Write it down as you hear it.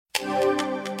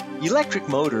Electric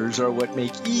motors are what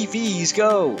make EVs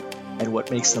go, and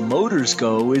what makes the motors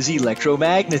go is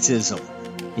electromagnetism.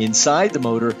 Inside the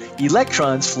motor,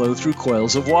 electrons flow through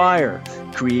coils of wire,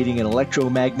 creating an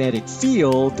electromagnetic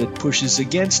field that pushes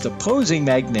against opposing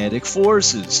magnetic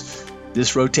forces.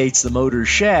 This rotates the motor's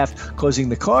shaft, causing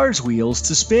the car's wheels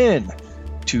to spin.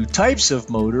 Two types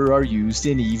of motor are used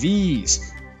in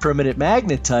EVs. Permanent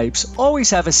magnet types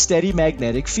always have a steady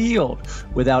magnetic field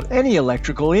without any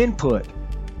electrical input.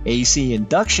 AC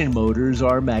induction motors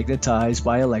are magnetized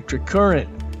by electric current.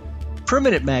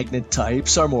 Permanent magnet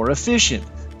types are more efficient,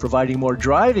 providing more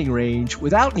driving range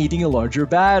without needing a larger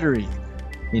battery.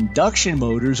 Induction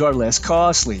motors are less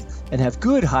costly and have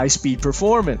good high-speed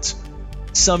performance.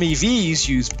 Some EVs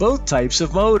use both types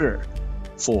of motor.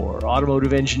 For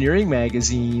Automotive Engineering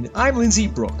Magazine, I'm Lindsay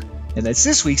Brooke, and that's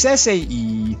this week's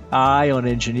SAE Eye on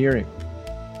Engineering.